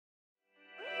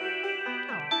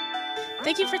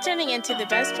Thank you for tuning in to the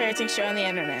best parenting show on the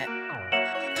internet,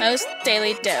 Post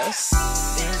Daily Dose.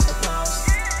 Here's the post.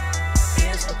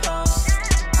 Here's the post.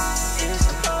 Here's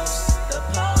the post. The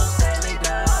Post Daily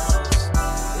Dose.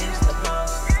 Here's the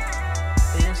post.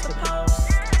 Here's the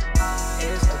post.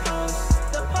 Here's the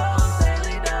post. The Post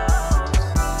Daily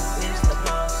Dose. Here's the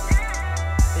post.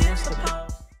 Here's the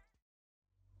post.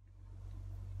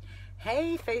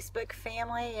 Hey, Facebook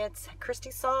family. It's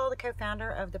Kristi, Saul, the co-founder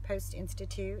of the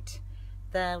Post+Institute,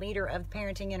 the leader of the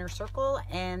Parenting Inner Circle,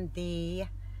 and the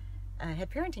head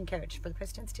parenting coach for the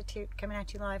Post+Institute, coming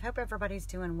at you live. Hope everybody's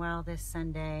doing well this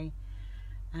Sunday.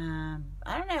 I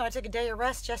don't know, I took a day of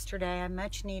rest yesterday, a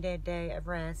much needed day of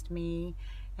rest. Me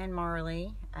and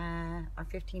Marley, our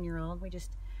 15-year-old, we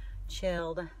just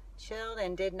chilled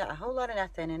and did a whole lot of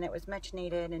nothing, and it was much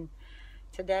needed. And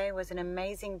today was an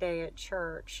amazing day at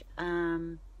church.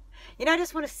 I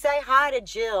just want to say hi to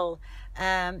Jill.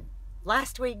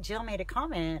 Last week, Jill made a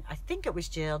comment. I think it was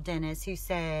Jill Dennis who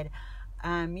said,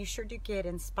 you sure do get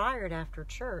inspired after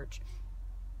church.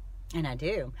 And I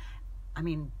do. I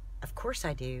mean, of course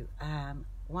I do.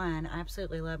 One, I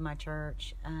absolutely love my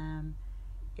church.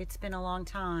 It's been a long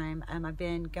time. I've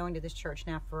been going to this church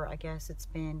now for, I guess it's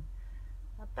been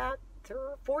about 3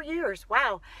 or 4 years.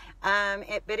 Wow.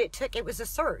 But it was a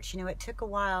search. It took a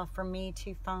while for me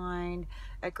to find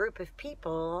a group of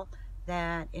people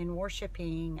that in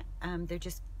worshiping,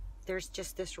 there's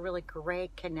just this really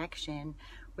great connection.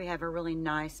 We have a really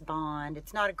nice bond.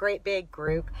 It's not a great big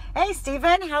group. Hey,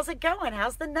 Stephen, how's it going?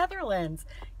 How's the Netherlands?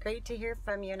 Great to hear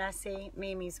from you. And I see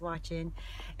Mimi's watching.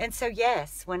 And so,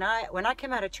 yes, when I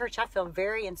come out of church, I feel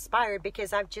very inspired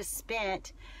because I've just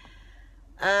spent,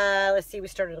 let's see, we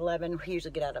started at 11. We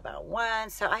usually get out about 1.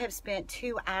 So I have spent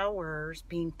 2 hours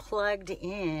being plugged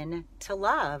in to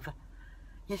love.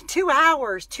 2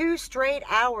 hours, 2 straight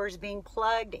hours being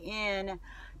plugged in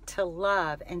to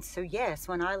love. And so, yes,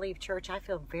 when I leave church, I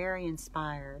feel very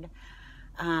inspired.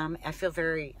 I feel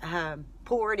very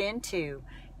poured into.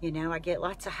 I get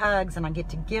lots of hugs, and I get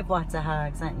to give lots of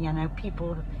hugs. And,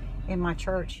 people in my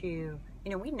church who,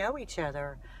 we know each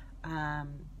other.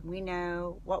 We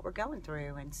know what we're going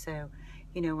through. And so,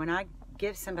 when I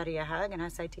give somebody a hug and I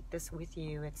say, take this with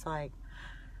you, it's like,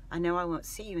 I know I won't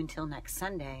see you until next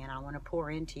Sunday, and I want to pour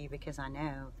into you because I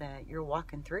know that you're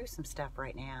walking through some stuff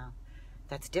right now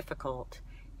that's difficult,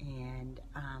 and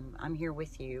I'm here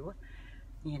with you.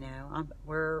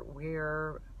 We're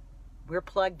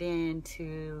plugged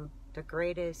into the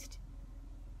greatest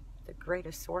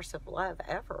source of love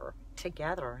ever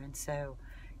together. And so,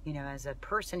 as a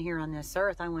person here on this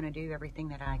earth, I want to do everything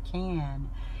that I can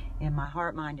in my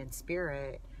heart, mind, and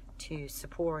spirit to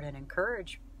support and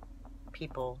encourage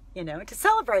people, to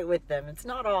celebrate with them. It's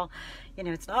not all,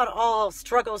 it's not all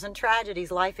struggles and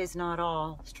tragedies. Life is not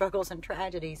all struggles and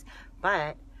tragedies,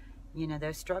 but,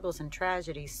 those struggles and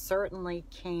tragedies certainly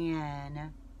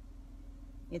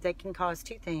they can cause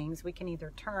 2 things. We can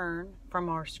either turn from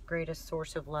our greatest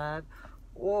source of love,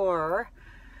 or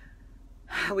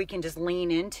we can just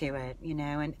lean into it,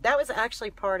 and that was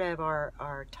actually part of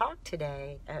our talk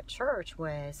today at church,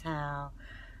 was how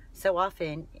so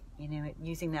often,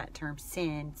 using that term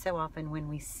sin, so often when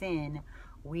we sin,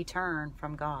 we turn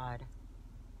from God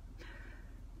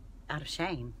out of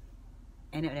shame.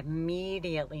 And it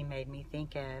immediately made me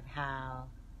think of how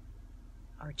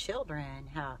our children,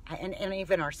 and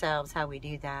even ourselves, how we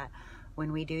do that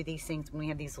when we do these things, when we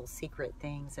have these little secret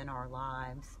things in our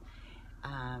lives,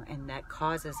 and that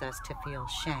causes us to feel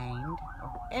shamed.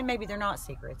 And maybe they're not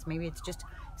secrets. Maybe it's just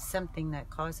something that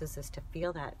causes us to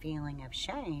feel that feeling of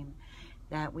shame,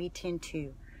 that we tend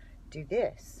to do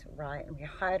this, right? And we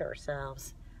hide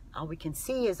ourselves. All we can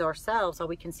see is ourselves. All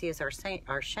we can see is our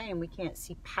shame. We can't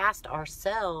see past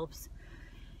ourselves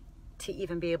to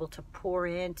even be able to pour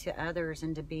into others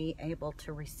and to be able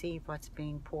to receive what's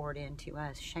being poured into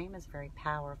us. Shame is very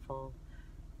powerful.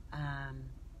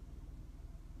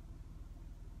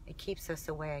 It keeps us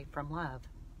away from love.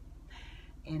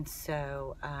 And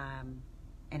so,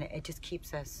 and it just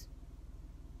keeps us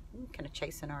kind of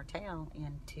chasing our tail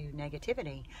into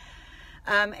negativity.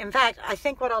 In fact, I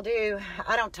think what I'll do,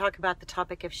 I don't talk about the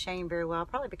topic of shame very well,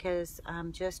 probably because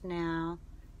I'm just now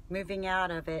moving out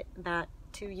of it, about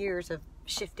 2 years of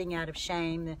shifting out of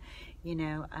shame,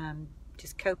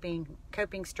 just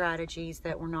coping strategies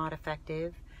that were not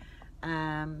effective.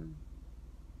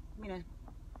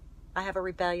 I have a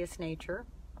rebellious nature,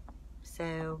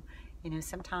 so,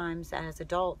 sometimes as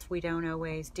adults we don't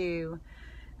always do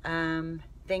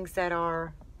things that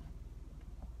are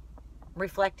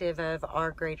reflective of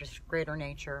our greater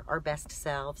nature, our best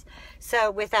selves. So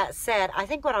with that said, I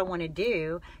think what I want to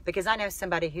do, because I know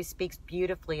somebody who speaks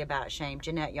beautifully about shame,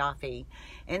 Jeanette Yaffe,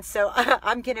 and so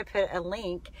I'm going to put a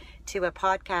link to a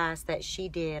podcast that she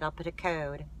did. I'll put a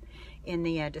code in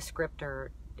the descriptor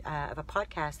of a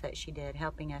podcast that she did,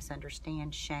 helping us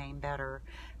understand shame better,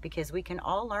 because we can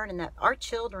all learn, and that our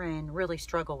children really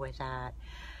struggle with that.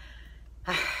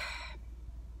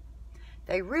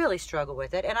 They really struggle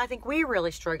with it, and I think we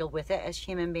really struggle with it as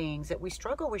human beings, that we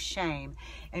struggle with shame,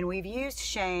 and we've used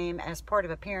shame as part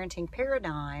of a parenting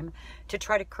paradigm to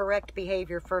try to correct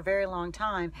behavior for a very long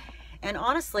time. And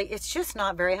honestly, it's just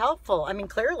not very helpful. I mean,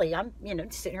 clearly, I'm,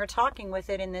 sitting here talking with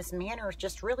it in this manner,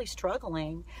 just really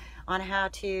struggling on how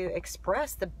to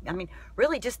express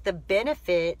really just the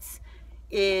benefits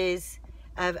is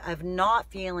of not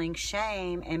feeling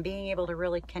shame and being able to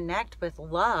really connect with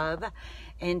love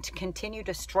and to continue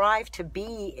to strive to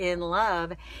be in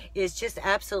love is just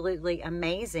absolutely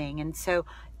amazing. And so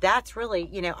that's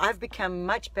really, I've become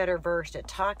much better versed at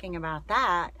talking about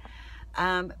that,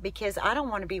 because I don't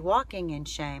want to be walking in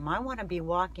shame. I want to be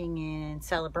walking in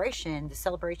celebration, the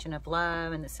celebration of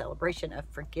love and the celebration of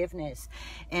forgiveness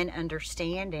and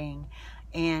understanding,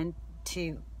 and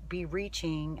to be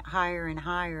reaching higher and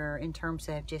higher in terms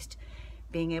of just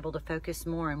being able to focus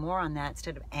more and more on that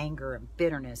instead of anger and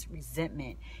bitterness,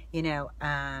 resentment,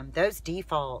 those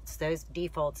defaults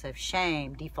of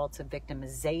shame, defaults of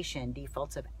victimization,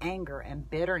 defaults of anger and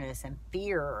bitterness and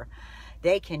fear,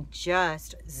 they can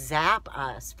just zap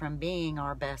us from being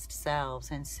our best selves.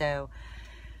 And so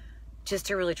just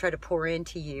to really try to pour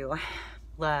into you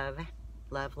love,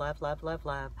 love, love, love, love,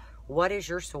 love. What is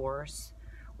your source?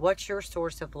 What's your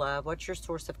source of love? What's your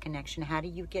source of connection? How do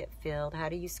you get filled? How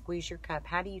do you squeeze your cup?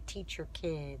 How do you teach your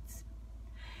kids?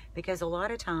 Because a lot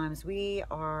of times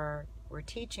we're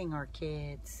teaching our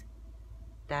kids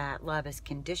that love is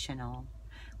conditional,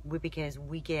 because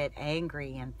we get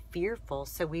angry and fearful,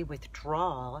 so we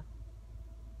withdraw.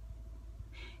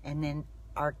 And then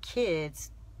our kids,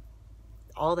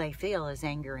 all they feel is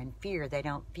anger and fear. They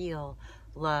don't feel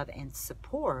love and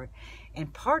support.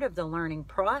 And part of the learning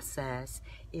process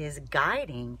is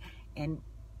guiding, and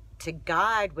to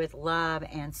guide with love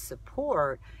and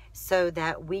support so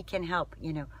that we can help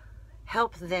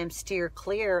them steer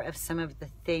clear of some of the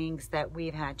things that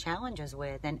we've had challenges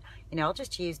with. And I'll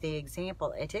just use the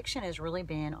example. Addiction has really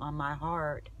been on my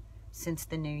heart since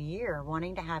the new year,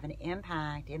 wanting to have an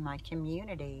impact in my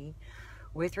community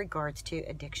with regards to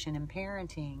addiction and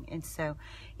parenting. And so,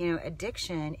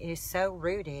 addiction is so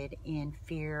rooted in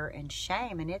fear and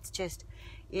shame, and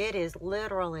it is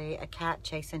literally a cat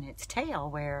chasing its tail,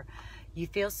 where you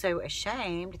feel so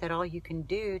ashamed that all you can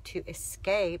do to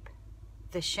escape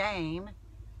the shame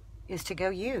is to go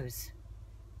use.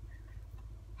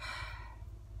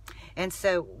 And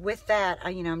so with that,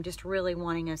 I'm just really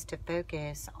wanting us to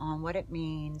focus on what it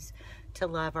means to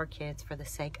love our kids for the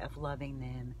sake of loving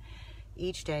them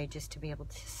each day, just to be able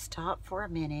to stop for a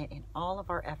minute in all of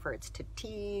our efforts to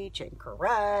teach and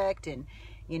correct. And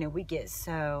we get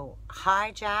so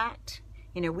hijacked.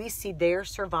 We see their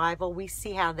survival, we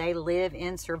see how they live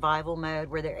in survival mode,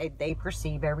 where they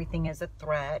perceive everything as a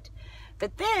threat.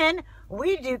 But then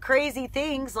we do crazy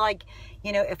things like,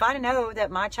 if I know that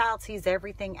my child sees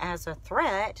everything as a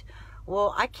threat,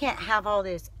 well, I can't have all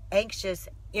this anxious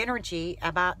energy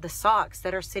about the socks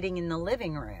that are sitting in the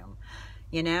living room.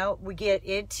 We get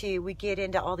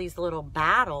into all these little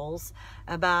battles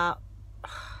about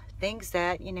things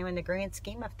that, in the grand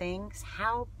scheme of things,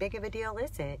 how big of a deal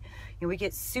is it? We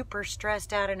get super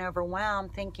stressed out and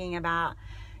overwhelmed thinking about,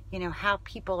 how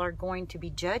people are going to be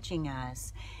judging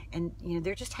us. And,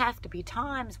 there just have to be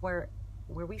times where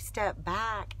we step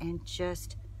back and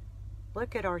just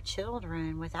look at our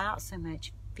children without so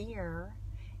much fear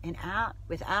and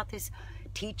without this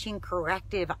teaching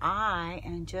corrective eye,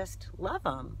 and just love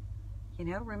them.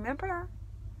 Remember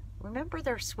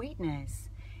their sweetness.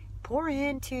 Pour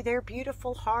into their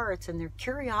beautiful hearts and their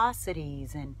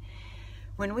curiosities. And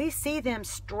when we see them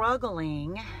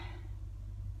struggling,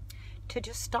 to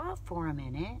just stop for a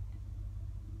minute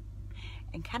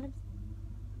and kind of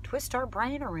twist our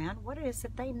brain around what it is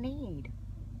that they need.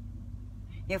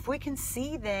 If we can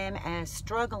see them as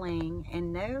struggling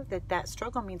and know that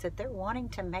struggle means that they're wanting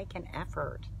to make an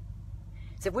effort.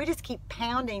 So if we just keep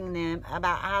pounding them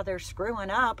about how they're screwing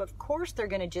up, of course they're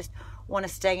going to just want to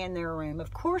stay in their room.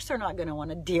 Of course they're not going to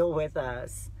want to deal with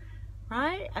us.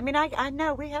 Right? I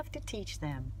know we have to teach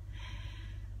them.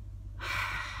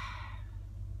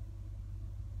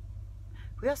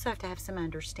 We also have to have some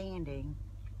understanding.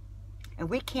 And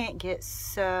we can't get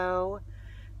so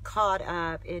caught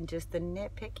up in just the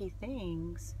nitpicky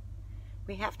things.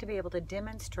 We have to be able to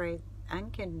demonstrate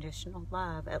unconditional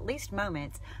love, at least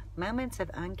moments of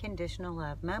unconditional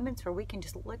love, moments where we can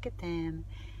just look at them,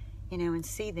 you know, and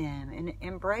see them and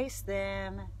embrace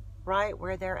them right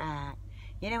where they're at.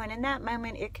 You know, and in that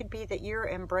moment, it could be that you're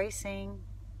embracing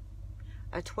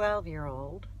a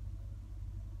 12-year-old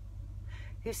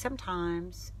who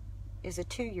sometimes is a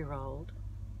 2-year-old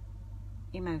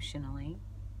emotionally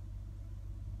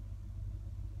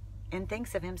and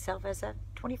thinks of himself as a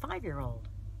 25-year-old.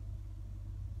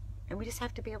 And we just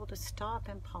have to be able to stop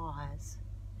and pause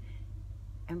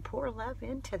and pour love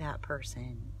into that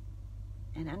person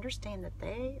and understand that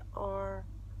they're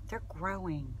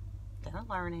growing, they're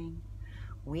learning.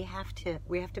 We have to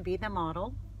be the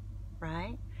model,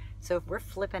 right? So if we're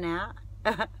flipping out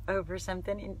over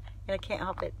something, and I can't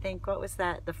help but think, what was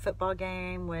that? The football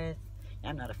game with,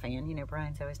 I'm not a fan, you know,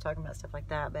 Brian's always talking about stuff like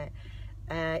that, but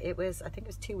I think it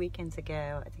was 2 weekends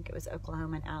ago. I think it was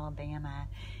Oklahoma and Alabama,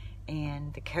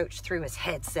 and the coach threw his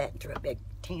headset and threw a big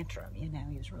tantrum, you know,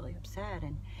 he was really upset.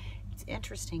 And it's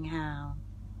interesting how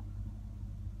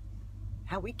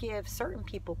we give certain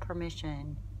people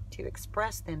permission to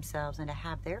express themselves and to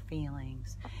have their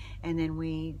feelings, and then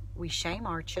we shame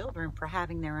our children for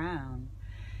having their own.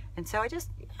 And so I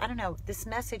don't know, this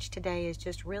message today is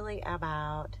just really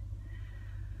about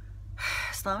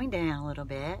slowing down a little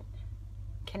bit,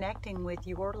 connecting with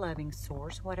your loving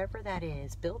source, whatever that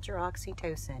is. Build your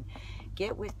oxytocin.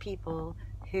 Get with people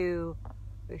who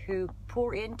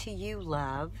pour into you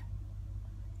love.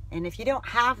 And if you don't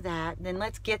have that, then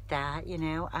let's get that, you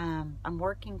know. I'm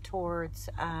working towards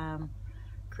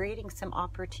creating some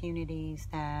opportunities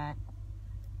that,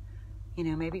 you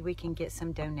know, maybe we can get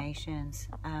some donations.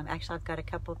 Actually, I've got a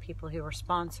couple of people who are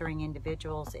sponsoring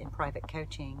individuals in private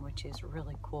coaching, which is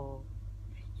really cool.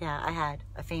 Yeah, I had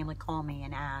a family call me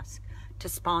and ask to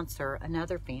sponsor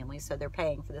another family, so they're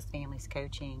paying for this family's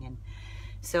coaching. And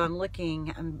so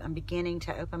I'm beginning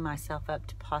to open myself up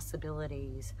to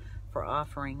possibilities for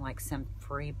offering like some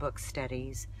free book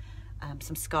studies,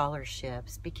 some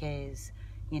scholarships, because,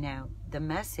 you know, the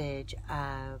message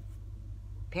of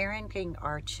parenting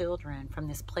our children from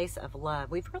this place of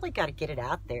love, we've really got to get it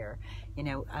out there. You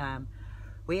know,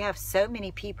 we have so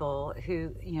many people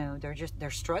who, you know, they're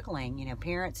struggling, you know,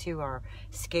 parents who are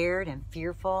scared and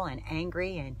fearful and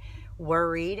angry and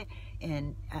worried,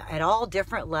 and at all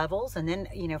different levels. And then,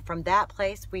 you know, from that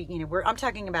place, I'm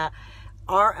talking about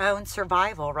our own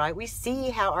survival, right? We see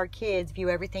how our kids view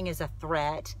everything as a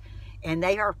threat, and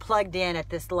they are plugged in at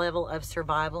this level of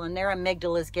survival, and their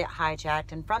amygdalas get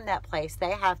hijacked, and from that place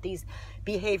they have these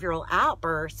behavioral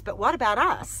outbursts. But what about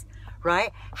us,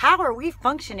 right? How are we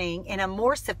functioning in a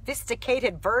more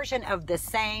sophisticated version of the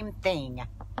same thing?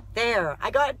 There, I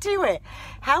got to it.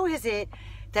 How is it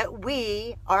that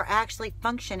we are actually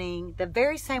functioning the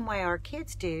very same way our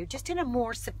kids do, just in a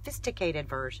more sophisticated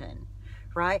version?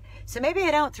 Right? So maybe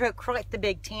I don't throw quite the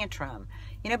big tantrum,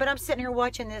 you know, but I'm sitting here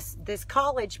watching this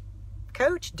college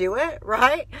coach do it,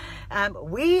 right?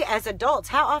 We as adults,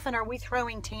 how often are we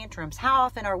throwing tantrums? How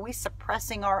often are we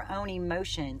suppressing our own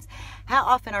emotions? How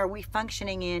often are we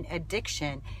functioning in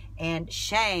addiction and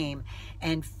shame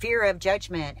and fear of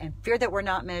judgment and fear that we're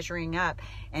not measuring up?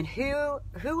 And who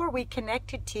are we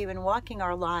connected to and walking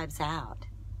our lives out?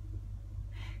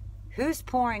 Who's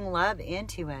pouring love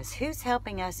into us? Who's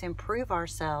helping us improve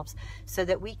ourselves so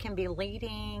that we can be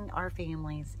leading our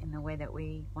families in the way that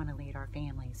we want to lead our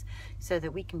families, so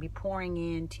that we can be pouring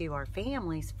into our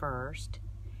families first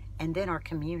and then our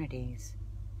communities?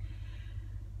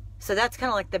 So that's kind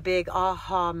of like the big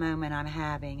aha moment I'm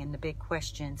having, and the big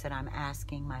questions that I'm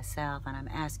asking myself, and I'm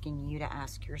asking you to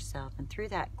ask yourself. And through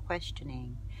that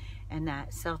questioning and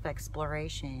that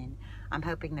self-exploration, I'm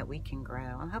hoping that we can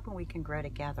grow. I'm hoping we can grow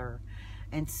together.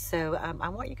 And so I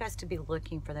want you guys to be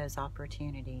looking for those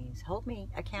opportunities. Hold me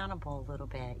accountable a little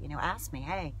bit. You know, ask me,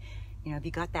 hey, you know, have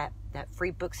you got that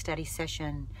free book study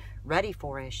session ready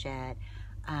for us yet?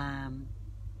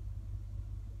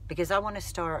 Because I want to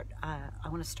start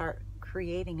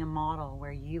creating a model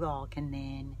where you all can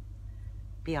then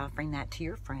be offering that to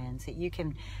your friends, that you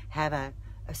can have a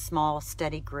small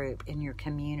study group in your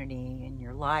community, in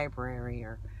your library,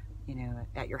 or, you know,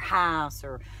 at your house,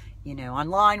 or, you know,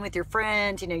 online with your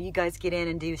friends. You know, you guys get in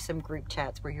and do some group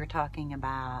chats where you're talking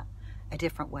about a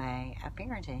different way of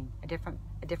parenting, a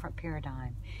different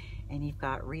paradigm, and you've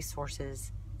got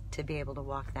resources to be able to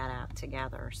walk that out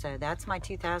together. So that's my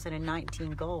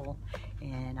 2019 goal,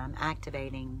 and I'm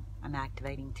activating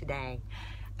today.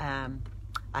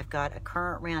 I've got a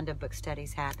current round of book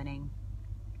studies happening.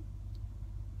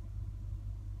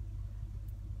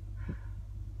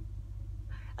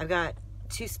 I've got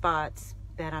 2 spots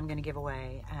that I'm going to give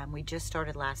away. We just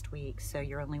started last week, so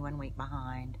you're only 1 week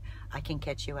behind. I can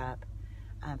catch you up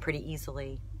pretty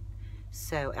easily.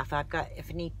 So if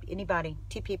anybody,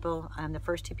 2 people, the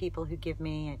first 2 people who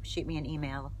shoot me an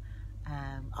email,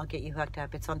 I'll get you hooked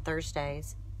up. It's on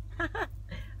Thursdays.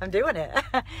 I'm doing it.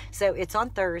 So it's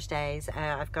on Thursdays.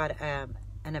 I've got an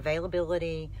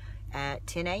availability at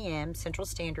 10 a.m. Central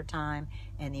Standard Time,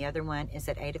 and the other one is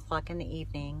at 8 o'clock in the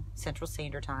evening Central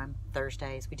Standard Time,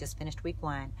 Thursdays. We just finished week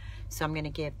 1, so I'm going to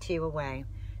give 2 away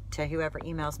to whoever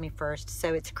emails me first.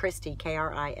 So it's Kristi,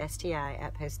 Kristi,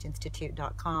 at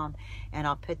postinstitute.com, and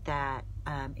I'll put that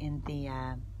in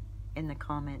the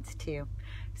comments too.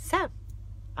 So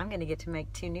I'm going to get to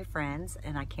make 2 new friends,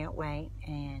 and I can't wait,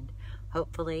 and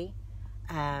hopefully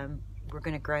we're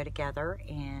going to grow together.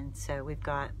 And so we've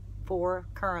got 4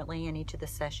 currently in each of the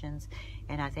sessions,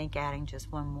 and I think adding just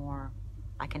 1 more,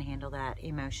 I can handle that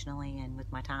emotionally and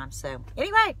with my time. So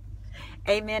anyway,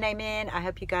 amen, amen. I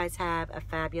hope you guys have a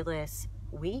fabulous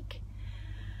week.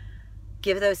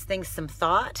 Give those things some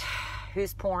thought.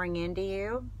 Who's pouring into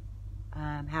you?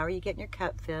 How are you getting your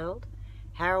cup filled?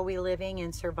 How are we living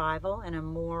in survival in a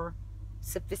more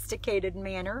sophisticated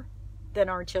manner than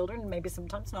our children? Maybe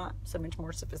sometimes not so much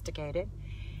more sophisticated.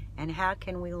 And how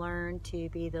can we learn to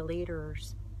be the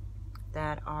leaders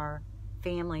that our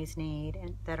families need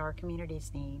and that our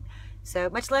communities need? So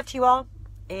much love to you all,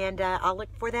 and I'll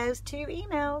look for those 2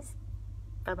 emails.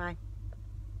 Bye-bye.